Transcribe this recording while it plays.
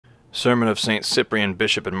Sermon of St. Cyprian,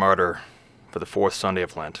 Bishop and Martyr, for the fourth Sunday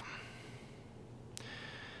of Lent.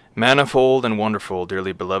 Manifold and wonderful,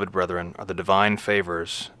 dearly beloved brethren, are the divine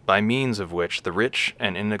favors, by means of which the rich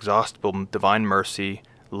and inexhaustible divine mercy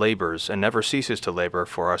labors and never ceases to labor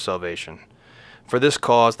for our salvation. For this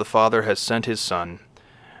cause the Father has sent his Son,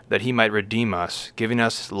 that he might redeem us, giving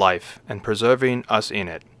us life and preserving us in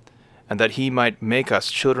it, and that he might make us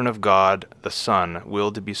children of God, the Son,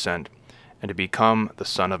 willed to be sent, and to become the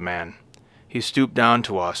Son of Man. He stooped down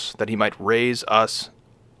to us, that he might raise us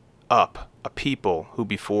up, a people who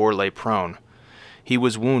before lay prone. He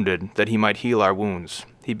was wounded, that he might heal our wounds.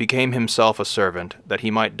 He became himself a servant, that he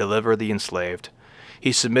might deliver the enslaved.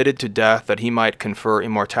 He submitted to death, that he might confer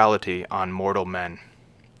immortality on mortal men.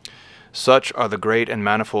 Such are the great and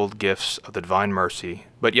manifold gifts of the divine mercy,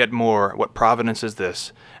 but yet more, what providence is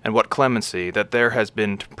this, and what clemency, that there has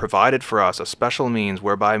been provided for us a special means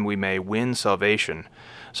whereby we may win salvation,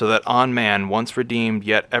 so that on man once redeemed,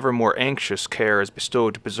 yet ever more anxious care is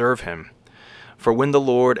bestowed to preserve him. For when the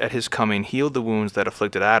Lord at his coming healed the wounds that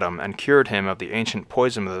afflicted Adam, and cured him of the ancient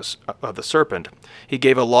poison of the serpent, he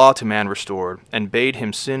gave a law to man restored, and bade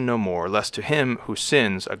him sin no more, lest to him who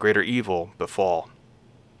sins a greater evil befall.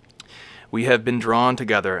 We have been drawn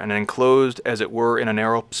together and enclosed as it were in a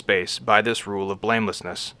narrow space by this rule of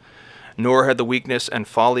blamelessness. Nor had the weakness and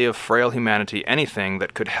folly of frail humanity anything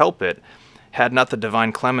that could help it, had not the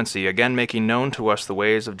divine clemency, again making known to us the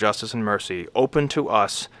ways of justice and mercy, opened to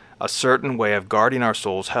us a certain way of guarding our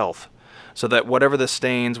soul's health, so that whatever the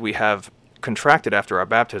stains we have contracted after our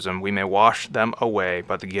baptism, we may wash them away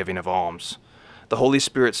by the giving of alms. The Holy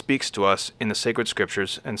Spirit speaks to us in the sacred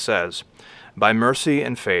Scriptures and says, "By mercy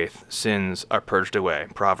and faith sins are purged away."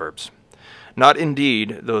 Proverbs. Not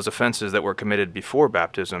indeed those offenses that were committed before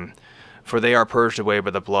baptism, for they are purged away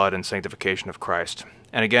by the blood and sanctification of Christ.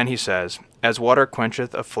 And again he says, "As water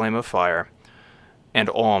quencheth a flame of fire, and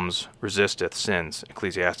alms resisteth sins."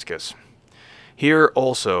 Ecclesiasticus. Here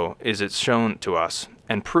also is it shown to us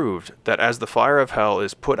and proved that as the fire of hell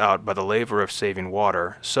is put out by the laver of saving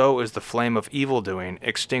water, so is the flame of evil-doing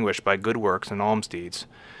extinguished by good works and alms deeds.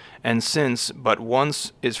 And since but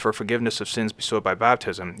once is for forgiveness of sins bestowed by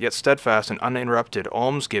baptism, yet steadfast and uninterrupted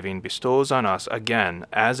almsgiving bestows on us again,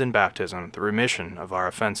 as in baptism, the remission of our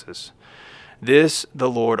offenses. This the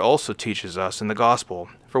Lord also teaches us in the gospel.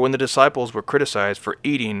 For when the disciples were criticized for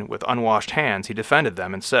eating with unwashed hands, he defended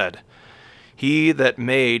them and said, "He that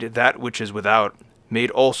made that which is without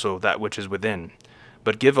made also that which is within.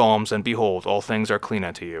 But give alms, and behold, all things are clean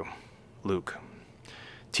unto you." Luke.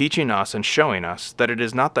 Teaching us and showing us that it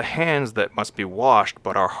is not the hands that must be washed,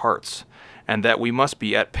 but our hearts, and that we must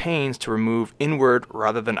be at pains to remove inward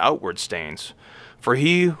rather than outward stains. For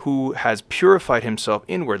he who has purified himself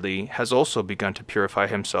inwardly has also begun to purify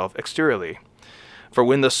himself exteriorly. For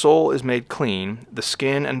when the soul is made clean, the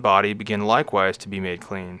skin and body begin likewise to be made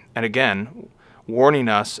clean. And again, warning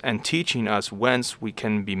us and teaching us whence we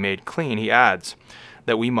can be made clean, he adds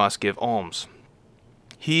that we must give alms.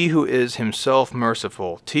 He who is himself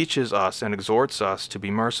merciful teaches us and exhorts us to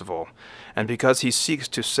be merciful, and because he seeks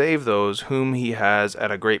to save those whom he has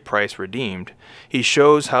at a great price redeemed, he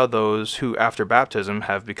shows how those who after baptism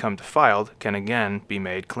have become defiled can again be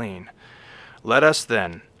made clean. Let us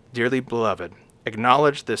then, dearly beloved,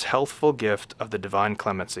 acknowledge this healthful gift of the divine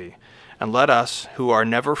clemency, and let us, who are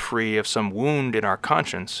never free of some wound in our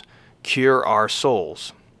conscience, cure our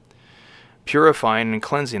souls, purifying and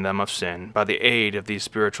cleansing them of sin by the aid of these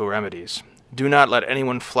spiritual remedies. Do not let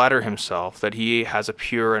anyone flatter himself that he has a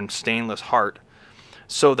pure and stainless heart,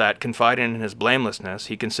 so that, confiding in his blamelessness,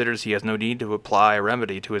 he considers he has no need to apply a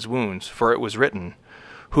remedy to his wounds. For it was written,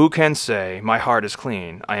 "Who can say, my heart is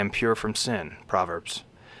clean, I am pure from sin?" Proverbs.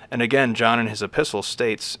 And again, John in his epistle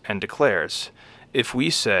states and declares, "If we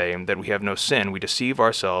say that we have no sin, we deceive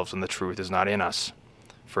ourselves, and the truth is not in us."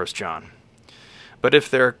 1 John. But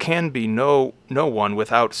if there can be no one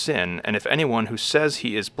without sin, and if anyone who says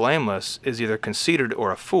he is blameless is either conceited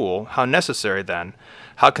or a fool, how necessary then,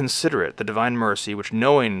 how considerate the divine mercy, which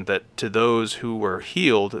knowing that to those who were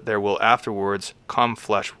healed there will afterwards come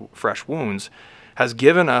fresh wounds, has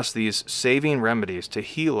given us these saving remedies to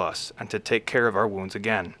heal us and to take care of our wounds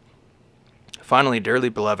again. Finally, dearly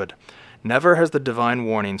beloved, never has the divine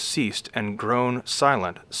warning ceased and grown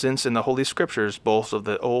silent, since in the Holy Scriptures, both of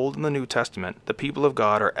the Old and the New Testament, the people of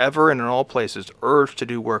God are ever and in all places urged to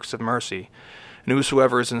do works of mercy. And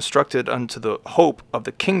whosoever is instructed unto the hope of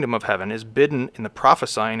the kingdom of heaven is bidden in the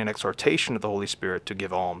prophesying and exhortation of the Holy Spirit to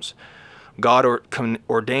give alms. God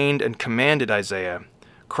ordained and commanded Isaiah,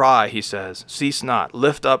 "Cry," he says, "cease not,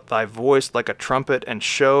 lift up thy voice like a trumpet, and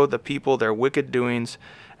show the people their wicked doings,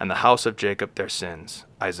 and the house of Jacob their sins.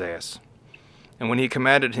 Isaiah. And when he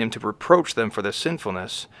commanded him to reproach them for their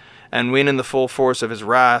sinfulness, and when in the full force of his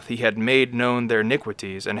wrath he had made known their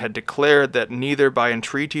iniquities, and had declared that neither by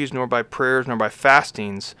entreaties, nor by prayers, nor by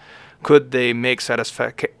fastings could they make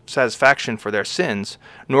satisfaction for their sins,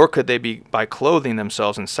 nor could they be by clothing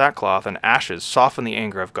themselves in sackcloth and ashes soften the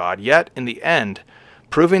anger of God, yet in the end,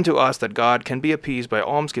 proving to us that God can be appeased by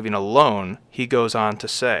almsgiving alone, he goes on to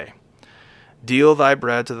say, Deal thy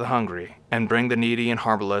bread to the hungry, and bring the needy and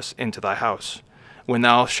harmless into thy house. When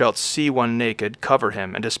thou shalt see one naked, cover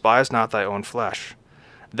him, and despise not thy own flesh.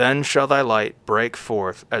 Then shall thy light break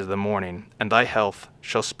forth as the morning, and thy health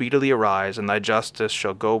shall speedily arise, and thy justice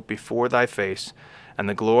shall go before thy face, and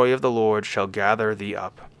the glory of the Lord shall gather thee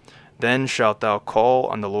up. Then shalt thou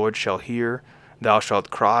call, and the Lord shall hear. Thou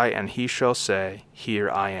shalt cry, and he shall say, Here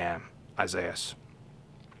I am. Isaiah.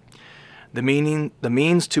 The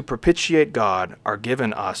means to propitiate God are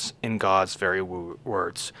given us in God's very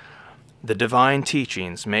words. The divine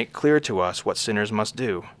teachings make clear to us what sinners must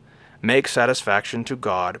do, make satisfaction to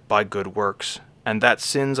God by good works, and that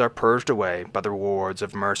sins are purged away by the rewards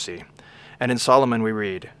of mercy. And in Solomon we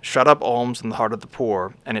read, Shut up alms in the heart of the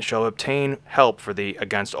poor, and it shall obtain help for thee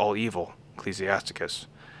against all evil. Ecclesiasticus.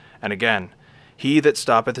 And again, He that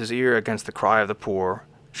stoppeth his ear against the cry of the poor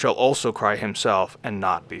shall also cry himself, and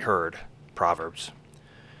not be heard. Proverbs.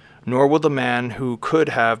 Nor will the man who could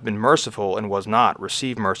have been merciful and was not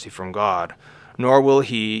receive mercy from God, nor will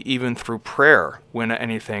he, even through prayer, win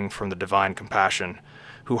anything from the divine compassion,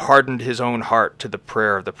 who hardened his own heart to the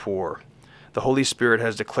prayer of the poor. The Holy Spirit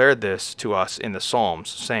has declared this to us in the Psalms,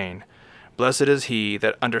 saying, Blessed is he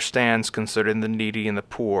that understands concerning the needy and the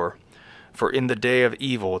poor, for in the day of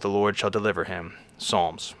evil the Lord shall deliver him.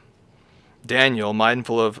 Psalms. Daniel,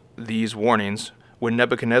 mindful of these warnings, when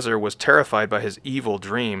Nebuchadnezzar was terrified by his evil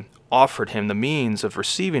dream, offered him the means of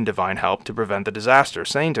receiving divine help to prevent the disaster,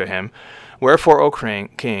 saying to him, Wherefore, O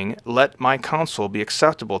king, let my counsel be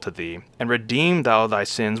acceptable to thee, and redeem thou thy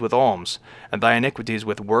sins with alms, and thy iniquities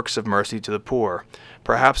with works of mercy to the poor.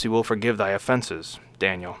 Perhaps he will forgive thy offenses.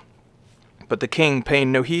 Daniel. But the king,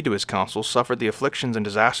 paying no heed to his counsel, suffered the afflictions and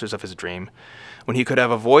disasters of his dream, when he could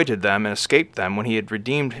have avoided them and escaped them, when he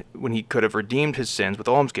could have redeemed his sins with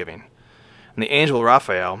almsgiving. And the angel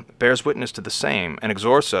Raphael bears witness to the same, and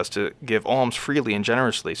exhorts us to give alms freely and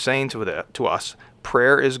generously, saying to us,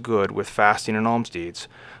 Prayer is good with fasting and alms deeds,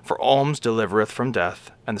 for alms delivereth from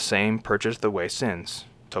death, and the same purgeth away sins.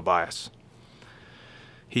 Tobias.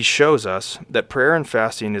 He shows us that prayer and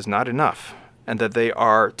fasting is not enough, and that they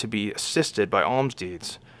are to be assisted by alms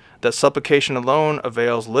deeds, that supplication alone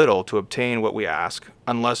avails little to obtain what we ask,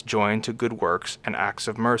 unless joined to good works and acts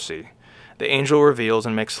of mercy. The angel reveals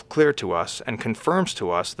and makes clear to us and confirms to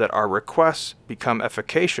us that our requests become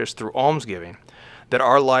efficacious through almsgiving, that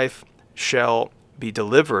our life shall be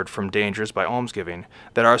delivered from dangers by almsgiving,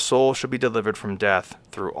 that our soul shall be delivered from death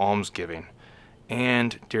through almsgiving.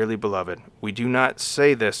 And, dearly beloved, we do not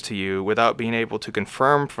say this to you without being able to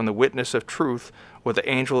confirm from the witness of truth what the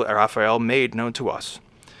angel Raphael made known to us.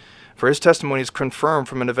 For his testimony is confirmed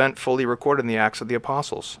from an event fully recorded in the Acts of the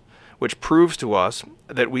Apostles, which proves to us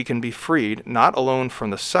that we can be freed not alone from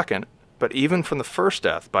the second, but even from the first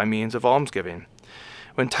death by means of almsgiving.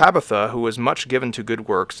 When Tabitha, who was much given to good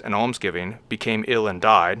works and almsgiving, became ill and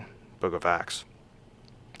died, Book of Acts,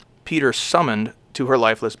 Peter summoned to her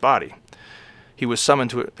lifeless body. He was summoned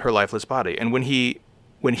to her lifeless body, and when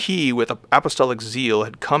he, with apostolic zeal,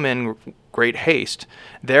 had come in great haste,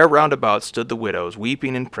 there round about stood the widows,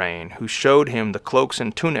 weeping and praying, who showed him the cloaks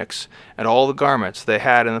and tunics, and all the garments they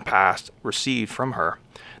had in the past received from her.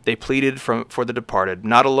 They pleaded for the departed,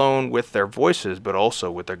 not alone with their voices, but also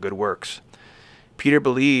with their good works. Peter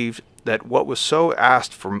believed that what was so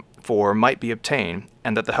asked for might be obtained,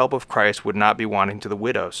 and that the help of Christ would not be wanting to the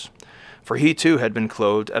widows. For he too had been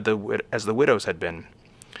clothed as the widows had been.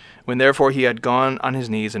 When therefore he had gone on his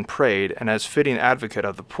knees and prayed, and as fitting advocate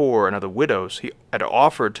of the poor and of the widows, he had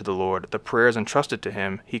offered to the Lord the prayers entrusted to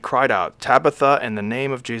him, he cried out, Tabitha, in the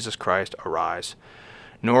name of Jesus Christ, arise.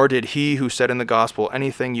 Nor did he who said in the gospel,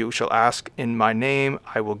 Anything you shall ask in my name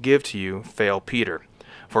I will give to you, fail Peter.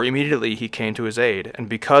 For immediately he came to his aid, and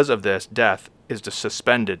because of this death is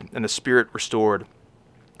suspended, and the spirit restored.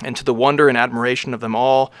 And to the wonder and admiration of them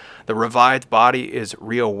all, the revived body is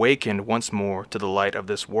reawakened once more to the light of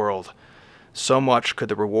this world. So much could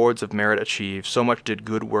the rewards of merit achieve, so much did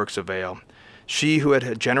good works avail. She who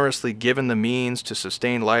had generously given the means to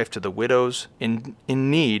sustain life to the widows in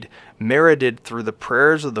need, merited through the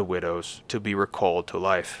prayers of the widows to be recalled to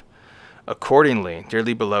life. Accordingly,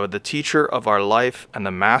 dearly beloved, the teacher of our life and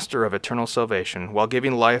the master of eternal salvation, while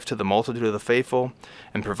giving life to the multitude of the faithful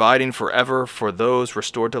and providing forever for those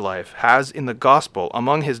restored to life, has in the gospel,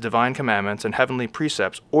 among his divine commandments and heavenly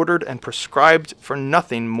precepts, ordered and prescribed for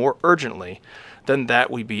nothing more urgently than that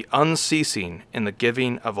we be unceasing in the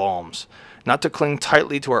giving of alms, not to cling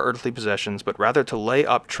tightly to our earthly possessions, but rather to lay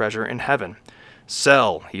up treasure in heaven.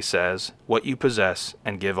 Sell, he says, what you possess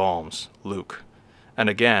and give alms. Luke. And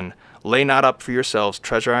again, lay not up for yourselves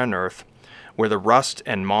treasure on earth, where the rust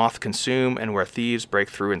and moth consume, and where thieves break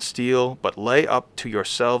through and steal, but lay up to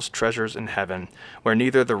yourselves treasures in heaven, where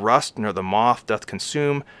neither the rust nor the moth doth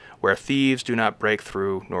consume, where thieves do not break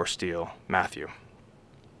through nor steal. Matthew.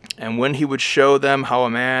 And when he would show them how a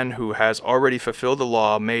man who has already fulfilled the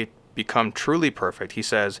law may become truly perfect, he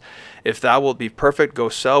says, If thou wilt be perfect, go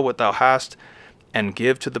sell what thou hast, and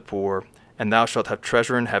give to the poor, and thou shalt have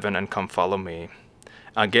treasure in heaven, and come follow me.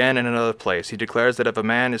 Again, in another place, he declares that if a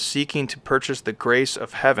man is seeking to purchase the grace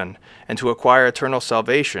of heaven and to acquire eternal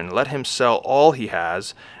salvation, let him sell all he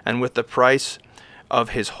has, and with the price of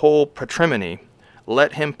his whole patrimony,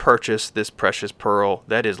 let him purchase this precious pearl,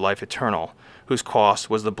 that is life eternal, whose cost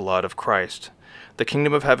was the blood of Christ. The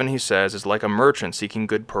kingdom of heaven, he says, is like a merchant seeking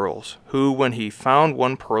good pearls, who, when he found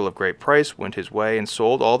one pearl of great price, went his way and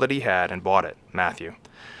sold all that he had and bought it. Matthew.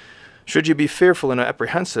 Should you be fearful and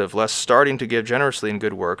apprehensive, lest starting to give generously in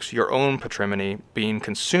good works, your own patrimony being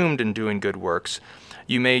consumed in doing good works,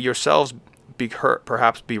 you may yourselves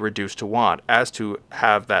perhaps be reduced to want. As to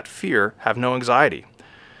have that fear, have no anxiety.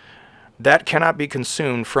 That cannot be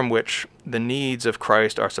consumed from which the needs of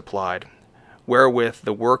Christ are supplied, wherewith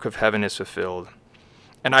the work of heaven is fulfilled.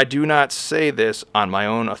 And I do not say this on my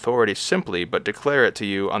own authority simply, but declare it to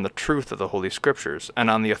you on the truth of the Holy Scriptures, and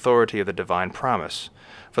on the authority of the divine promise.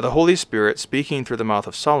 For the Holy Spirit, speaking through the mouth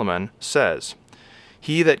of Solomon, says,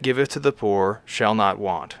 He that giveth to the poor shall not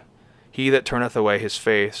want. He that turneth away his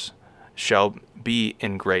face shall be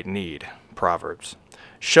in great need. Proverbs.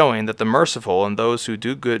 Showing that the merciful and those who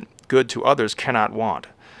do good to others cannot want,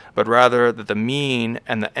 but rather that the mean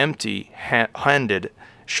and the empty-handed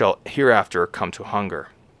shall hereafter come to hunger.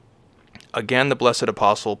 Again, the blessed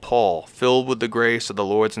apostle Paul, filled with the grace of the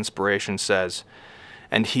Lord's inspiration, says,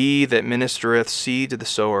 And he that ministereth seed to the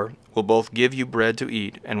sower will both give you bread to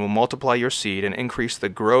eat, and will multiply your seed, and increase the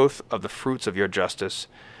growth of the fruits of your justice,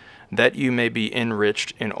 that you may be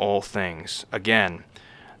enriched in all things. Again,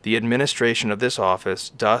 the administration of this office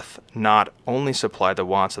doth not only supply the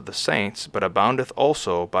wants of the saints, but aboundeth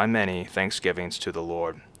also by many thanksgivings to the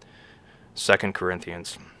Lord. 2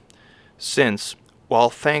 Corinthians. Since, while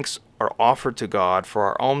thanks are offered to God for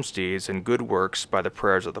our alms deeds and good works by the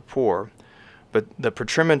prayers of the poor, but the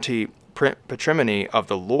patrimony of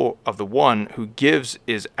the one who gives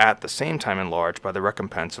is at the same time enlarged by the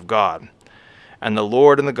recompense of God. And the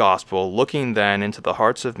Lord in the gospel, looking then into the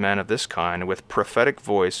hearts of men of this kind, with prophetic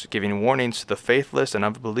voice, giving warnings to the faithless and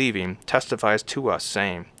unbelieving, testifies to us,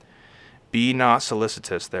 saying, Be not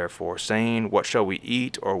solicitous, therefore, saying, What shall we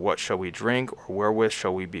eat, or what shall we drink, or wherewith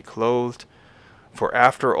shall we be clothed? For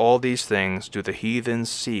after all these things do the heathens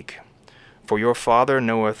seek. For your Father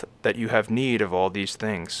knoweth that you have need of all these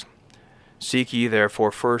things. Seek ye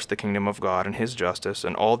therefore first the kingdom of God and his justice,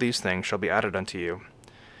 and all these things shall be added unto you.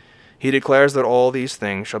 He declares that all these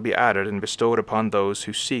things shall be added and bestowed upon those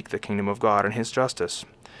who seek the kingdom of God and his justice.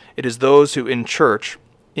 It is those who in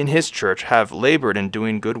his church have labored in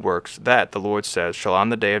doing good works that, the Lord says, shall on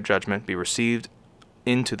the day of judgment be received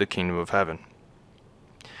into the kingdom of heaven.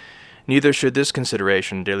 Neither should this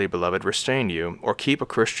consideration, dearly beloved, restrain you, or keep a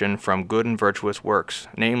Christian from good and virtuous works,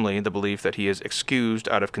 namely, the belief that he is excused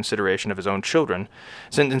out of consideration of his own children,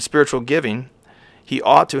 since in spiritual giving he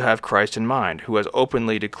ought to have Christ in mind, who has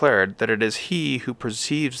openly declared that it is he who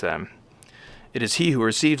receives them,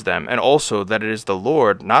 and also that it is the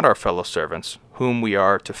Lord, not our fellow servants, whom we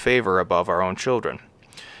are to favor above our own children.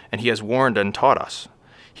 And he has warned and taught us.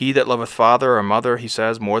 He that loveth father or mother, he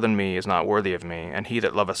says, more than me, is not worthy of me, and he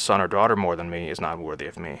that loveth son or daughter more than me is not worthy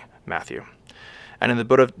of me. Matthew. And in the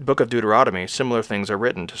book of Deuteronomy, similar things are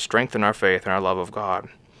written to strengthen our faith and our love of God.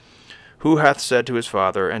 Who hath said to his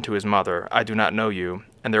father and to his mother, I do not know you,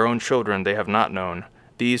 and their own children they have not known.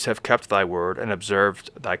 These have kept thy word and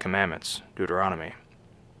observed thy commandments. Deuteronomy.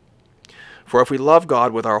 For if we love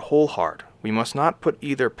God with our whole heart, we must not put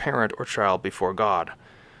either parent or child before God.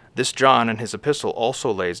 This John in his epistle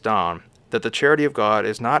also lays down, that the charity of God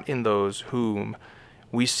is not in those whom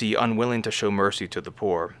we see unwilling to show mercy to the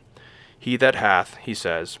poor. He that hath, he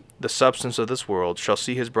says, the substance of this world shall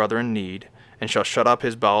see his brother in need, and shall shut up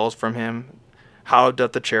his bowels from him. How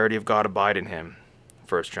doth the charity of God abide in him?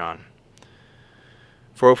 1 John.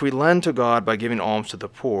 For if we lend to God by giving alms to the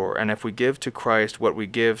poor, and if we give to Christ what we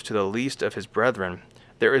give to the least of his brethren,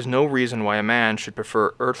 there is no reason why a man should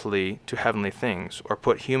prefer earthly to heavenly things, or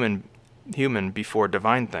put human before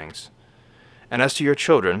divine things. And as to your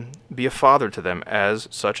children, be a father to them,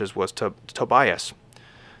 such as was Tobias.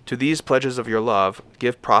 To these pledges of your love,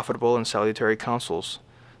 give profitable and salutary counsels,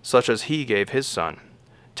 such as he gave his son.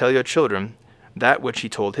 Tell your children that which he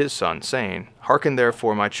told his son, saying, Hearken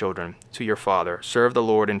therefore, my children, to your father, serve the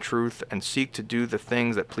Lord in truth, and seek to do the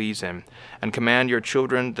things that please him, and command your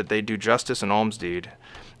children that they do justice and alms deed,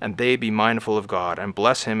 and they be mindful of God, and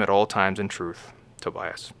bless him at all times in truth.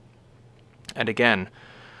 Tobias. And again,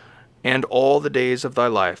 and all the days of thy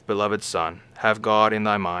life, beloved son, have God in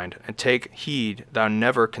thy mind, and take heed thou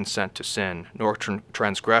never consent to sin, nor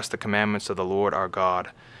transgress the commandments of the Lord our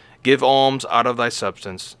God. Give alms out of thy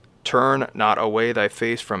substance. Turn not away thy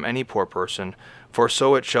face from any poor person, for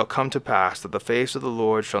so it shall come to pass that the face of the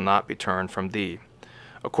Lord shall not be turned from thee.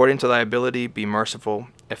 According to thy ability be merciful.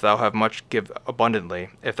 If thou have much, give abundantly.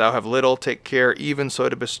 If thou have little, take care even so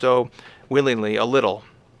to bestow willingly a little.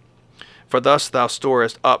 For thus thou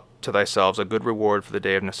storest up to thyself a good reward for the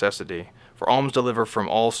day of necessity. For alms deliver from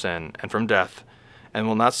all sin and from death, and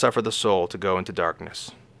will not suffer the soul to go into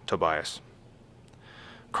darkness. Tobias.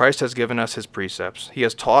 Christ has given us his precepts. He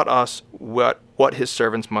has taught us what his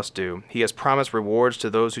servants must do. He has promised rewards to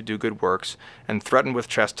those who do good works, and threatened with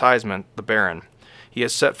chastisement the barren. He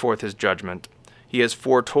has set forth his judgment. He has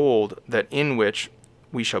foretold that in which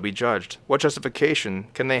we shall be judged. What justification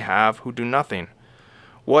can they have who do nothing?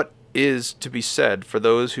 What is to be said for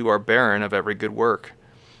those who are barren of every good work?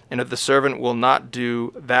 And if the servant will not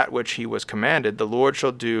do that which he was commanded, the Lord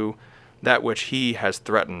shall do that which he has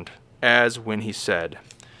threatened, as when he said,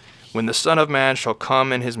 When the Son of Man shall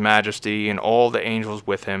come in his majesty, and all the angels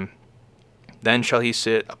with him, then shall he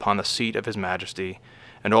sit upon the seat of his majesty,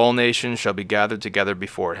 and all nations shall be gathered together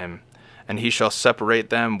before him. And he shall separate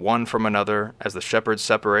them one from another, as the shepherd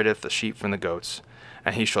separateth the sheep from the goats.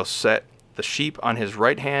 And he shall set the sheep on his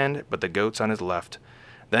right hand, but the goats on his left.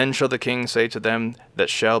 Then shall the king say to them that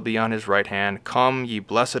shall be on his right hand, Come, ye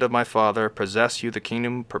blessed of my Father, possess you the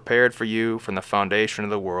kingdom prepared for you from the foundation of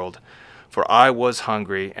the world. For I was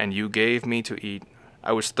hungry, and you gave me to eat.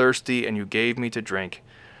 I was thirsty, and you gave me to drink.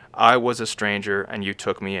 I was a stranger, and you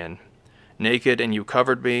took me in. Naked, and you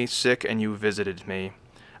covered me. Sick, and you visited me.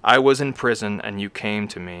 I was in prison, and you came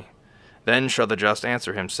to me. Then shall the just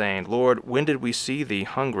answer him, saying, Lord, when did we see thee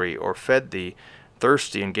hungry, or fed thee,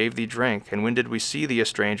 thirsty, and gave thee drink? And when did we see thee a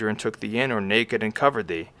stranger, and took thee in, or naked, and covered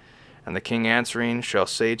thee? And the king answering shall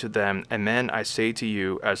say to them, Amen, I say to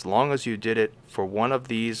you, as long as you did it for one of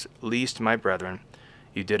these least my brethren,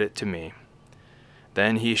 you did it to me.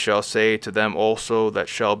 Then he shall say to them also that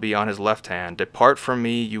shall be on his left hand, Depart from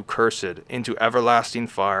me, you cursed, into everlasting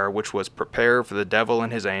fire, which was prepared for the devil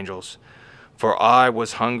and his angels. For I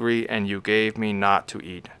was hungry, and you gave me not to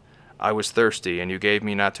eat. I was thirsty, and you gave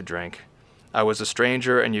me not to drink. I was a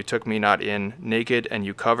stranger, and you took me not in. Naked, and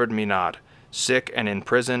you covered me not. Sick, and in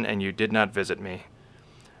prison, and you did not visit me.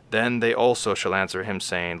 Then they also shall answer him,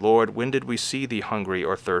 saying, Lord, when did we see thee hungry,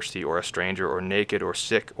 or thirsty, or a stranger, or naked, or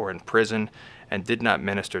sick, or in prison, and did not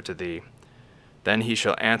minister to thee? Then he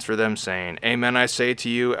shall answer them, saying, Amen, I say to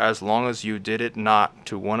you, as long as you did it not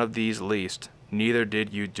to one of these least, neither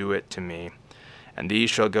did you do it to me. And these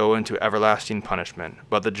shall go into everlasting punishment,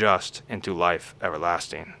 but the just into life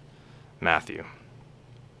everlasting. Matthew.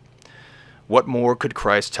 What more could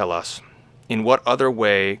Christ tell us? In what other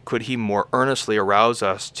way could he more earnestly arouse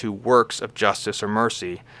us to works of justice or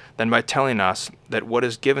mercy than by telling us that what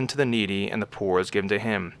is given to the needy and the poor is given to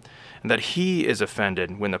him, and that he is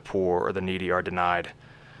offended when the poor or the needy are denied,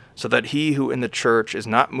 so that he who in the church is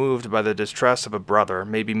not moved by the distress of a brother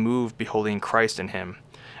may be moved beholding Christ in him,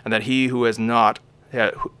 and that he who has no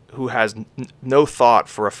thought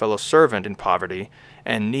for a fellow servant in poverty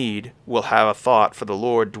and need will have a thought for the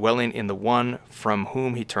Lord dwelling in the one from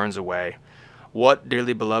whom he turns away. What,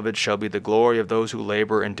 dearly beloved, shall be the glory of those who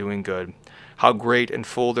labor in doing good? How great and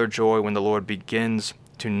full their joy when the Lord begins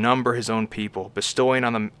to number his own people, bestowing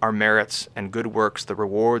on our merits and good works the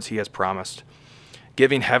rewards he has promised,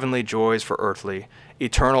 giving heavenly joys for earthly,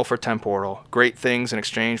 eternal for temporal, great things in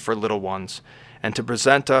exchange for little ones, and to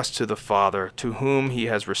present us to the Father, to whom he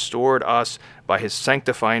has restored us by his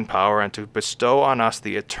sanctifying power, and to bestow on us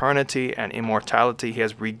the eternity and immortality he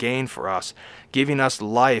has regained for us, giving us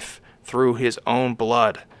life through his own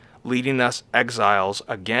blood, leading us exiles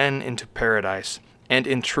again into paradise, and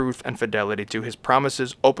in truth and fidelity to his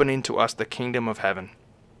promises, opening to us the kingdom of heaven.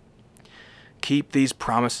 Keep these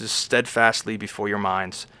promises steadfastly before your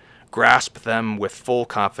minds. Grasp them with full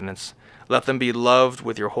confidence. Let them be loved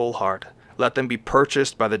with your whole heart. Let them be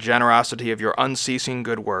purchased by the generosity of your unceasing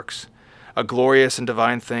good works. A glorious and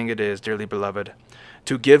divine thing it is, dearly beloved,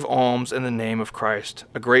 to give alms in the name of Christ,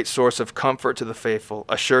 a great source of comfort to the faithful,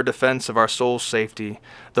 a sure defense of our soul's safety,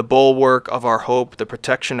 the bulwark of our hope, the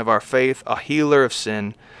protection of our faith, a healer of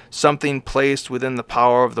sin, something placed within the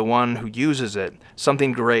power of the one who uses it,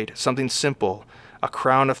 something great, something simple, a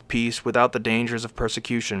crown of peace without the dangers of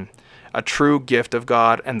persecution, a true gift of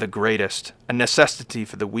God and the greatest, a necessity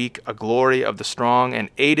for the weak, a glory of the strong, and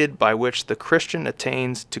aided by which the Christian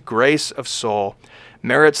attains to grace of soul,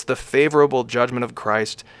 merits the favorable judgment of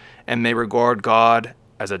Christ, and may regard God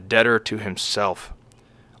as a debtor to himself.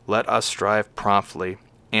 Let us strive promptly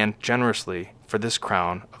and generously for this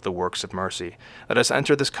crown of the works of mercy. Let us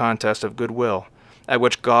enter this contest of goodwill, at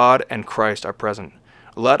which God and Christ are present.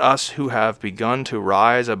 Let us who have begun to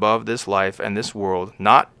rise above this life and this world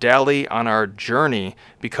not dally on our journey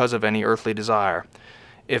because of any earthly desire.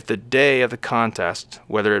 If the day of the contest,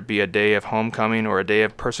 whether it be a day of homecoming or a day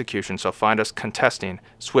of persecution, shall find us contesting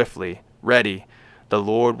swiftly, ready, the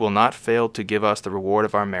Lord will not fail to give us the reward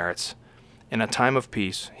of our merits. In a time of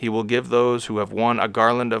peace, he will give those who have won a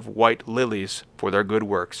garland of white lilies for their good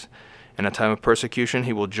works. In a time of persecution,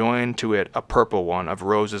 he will join to it a purple one of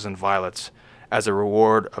roses and violets, as a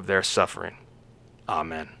reward of their suffering.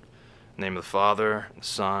 Amen. In the name of the Father, and the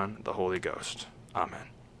Son, and the Holy Ghost. Amen.